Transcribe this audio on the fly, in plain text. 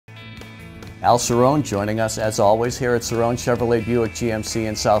Al Cerrone joining us as always here at Cerrone Chevrolet Buick GMC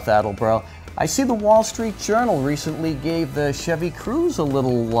in South Attleboro. I see the Wall Street Journal recently gave the Chevy Cruze a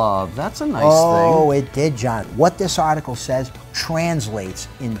little love. That's a nice thing. Oh, it did, John. What this article says translates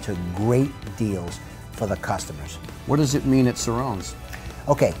into great deals for the customers. What does it mean at Cerrone's?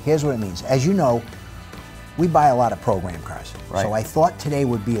 Okay, here's what it means. As you know, we buy a lot of program cars. Right. So I thought today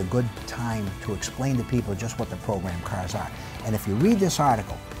would be a good time to explain to people just what the program cars are. And if you read this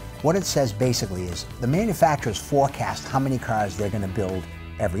article, what it says basically is the manufacturers forecast how many cars they're going to build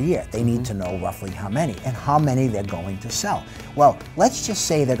every year. They need to know roughly how many and how many they're going to sell. Well, let's just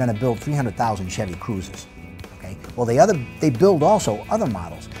say they're going to build 300,000 Chevy Cruzes. Okay? Well, they build also other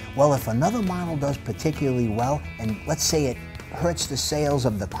models. Well, if another model does particularly well, and let's say it hurts the sales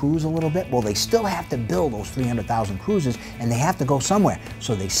of the Cruze a little bit, well, they still have to build those 300,000 Cruzes, and they have to go somewhere.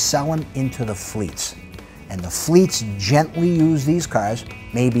 So they sell them into the fleets. And the fleets gently use these cars,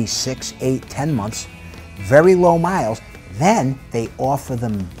 maybe 6, 8, 10 months, very low miles. Then they offer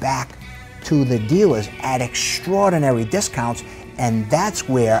them back to the dealers at extraordinary discounts, and that's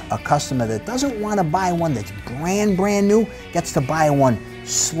where a customer that doesn't want to buy one that's brand new gets to buy one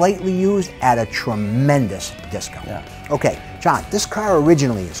slightly used at a tremendous discount. Yeah. Okay, John, this car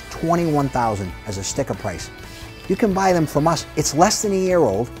originally is $21,000 as a sticker price. You can buy them from us. It's less than a year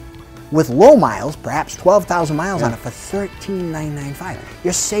old with low miles, perhaps 12,000 miles on it for $13,995.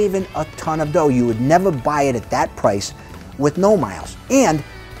 You're saving a ton of dough. You would never buy it at that price with no miles. And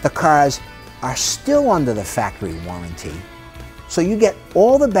the cars are still under the factory warranty. So you get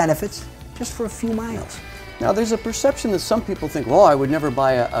all the benefits just for a few miles. Now, there's a perception that some people think, well, I would never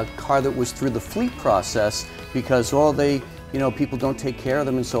buy a car that was through the fleet process because, well, people don't take care of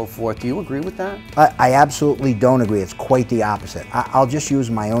them and so forth. Do you agree with that? I absolutely don't agree. It's quite the opposite. I'll just use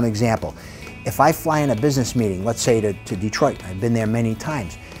my own example. If I fly in a business meeting, let's say to Detroit, I've been there many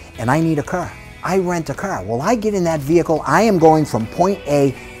times, and I need a car, I rent a car. Well, I get in that vehicle, I am going from point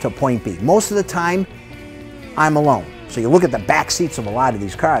A to point B. Most of the time, I'm alone. So you look at the back seats of a lot of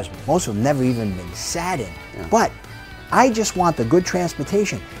these cars, most of them never even been sat in. Yeah. But I just want the good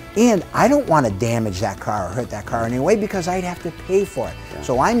transportation. And I don't want to damage that car or hurt that car in any way because I'd have to pay for it. Yeah.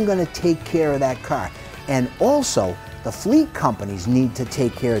 So I'm going to take care of that car. And also, the fleet companies need to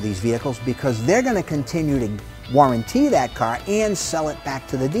take care of these vehicles because they're going to continue to warranty that car and sell it back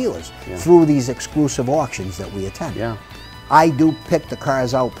to the dealers through these exclusive auctions that we attend. Yeah. I do pick the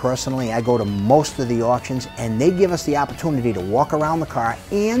cars out personally. I go to most of the auctions and they give us the opportunity to walk around the car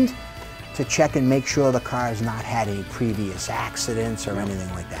and to check and make sure the car has not had any previous accidents or anything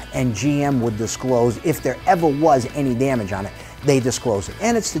like that. And GM would disclose if there ever was any damage on it, they disclose it.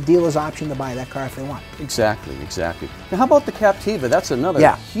 And it's the dealer's option to buy that car if they want. Exactly, exactly. Now how about the Captiva? That's another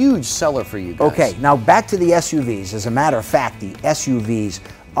huge seller for you guys. Okay, now back to the SUVs. As a matter of fact, the SUVs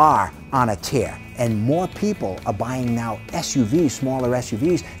are on a tear. And more people are buying now SUVs, smaller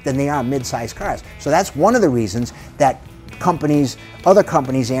SUVs, than they are mid-sized cars. So that's one of the reasons that other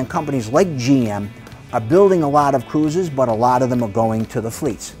companies and companies like GM are building a lot of Cruzes, but a lot of them are going to the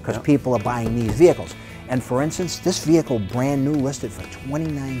fleets because people are buying these vehicles. And for instance, this vehicle brand new listed for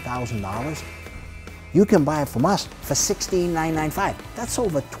 $29,000, you can buy it from us for $16,995. That's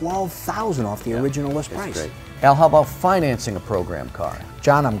over $12,000 off the original list price. Great. Al, how about financing a program car?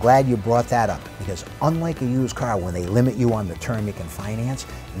 John, I'm glad you brought that up because unlike a used car when they limit you on the term you can finance,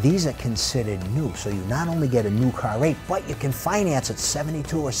 these are considered new. So you not only get a new car rate, but you can finance it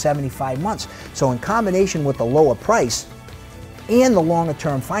 72 or 75 months. So in combination with the lower price and the longer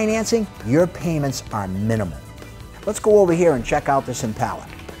term financing, your payments are minimal. Let's go over here and check out this Impala.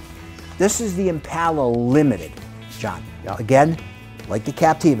 This is the Impala Limited, John. Again, like the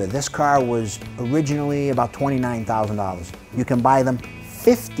Captiva, this car was originally about $29,000. You can buy them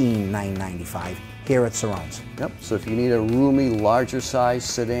 $15,995 here at Cerrone's. Yep, so if you need a roomy, larger size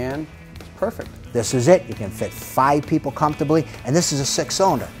sedan, perfect. This is it. You can fit 5 people comfortably, and this is a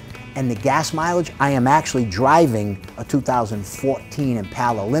 6-cylinder. And the gas mileage, I am actually driving a 2014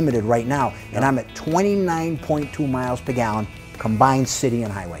 Impala Limited right now, and I'm at 29.2 miles per gallon, combined city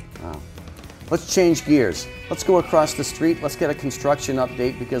and highway. Wow. Let's change gears. Let's go across the street. Let's get a construction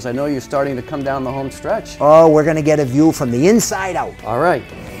update because I know you're starting to come down the home stretch. Oh, we're going to get a view from the inside out. All right.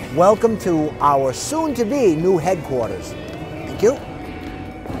 Welcome to our soon-to-be new headquarters. Thank you.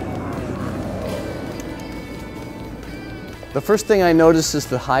 The first thing I notice is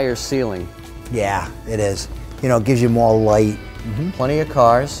the higher ceiling. Yeah, it is. You know, it gives you more light. Plenty of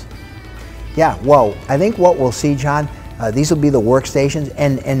cars. Yeah, well, I think what we'll see, John, these will be the workstations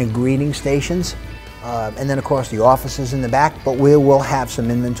and the greeting stations. And then, of course, the offices in the back, but we will have some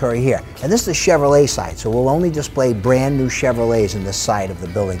inventory here. And this is the Chevrolet side, so we'll only display brand new Chevrolets in this side of the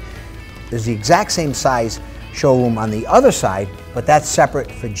building. there's the exact same size showroom on the other side, but that's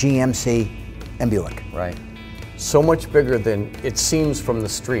separate for GMC and Buick. Right. So much bigger than it seems from the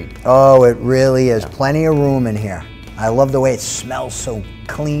street. Oh, it really is. Plenty of room in here. I love the way it smells so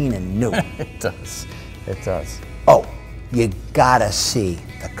clean and new. It does. It does. Oh, you gotta see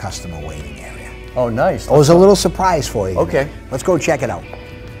the customer waiting area. Oh, nice. Oh, there's a little surprise for you. Okay. Let's go check it out.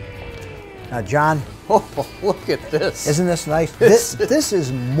 Now, John. Oh, look at this. Isn't this nice? This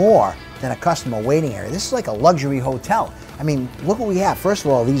is more than a customer waiting area. This is like a luxury hotel. I mean, look what we have. First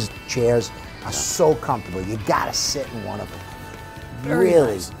of all, these chairs are so comfortable. You gotta sit in one of them. Very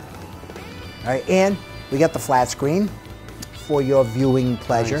really nice. All right, and we got the flat screen for your viewing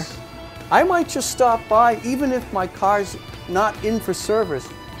pleasure. Nice. I might just stop by, even if my car's not in for service.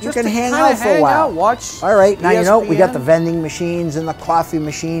 You Just can to hang kinda out for a while. Out, watch. All right, now you know we got the ESPN. vending machines and the coffee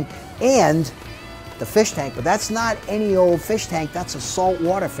machine and the fish tank, but that's not any old fish tank. That's a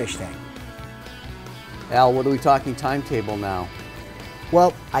saltwater fish tank. Al, what are we talking timetable now?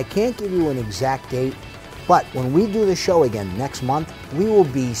 Well, I can't give you an exact date, but when we do the show again next month, we will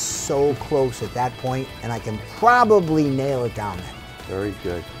be so close at that point, and I can probably nail it down then. Very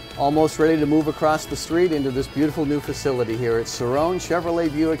good. Almost ready to move across the street into this beautiful new facility here at Cerrone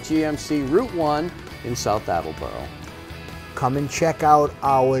Chevrolet Buick GMC Route 1 in South Attleboro. Come and check out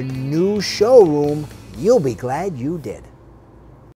our new showroom. You'll be glad you did.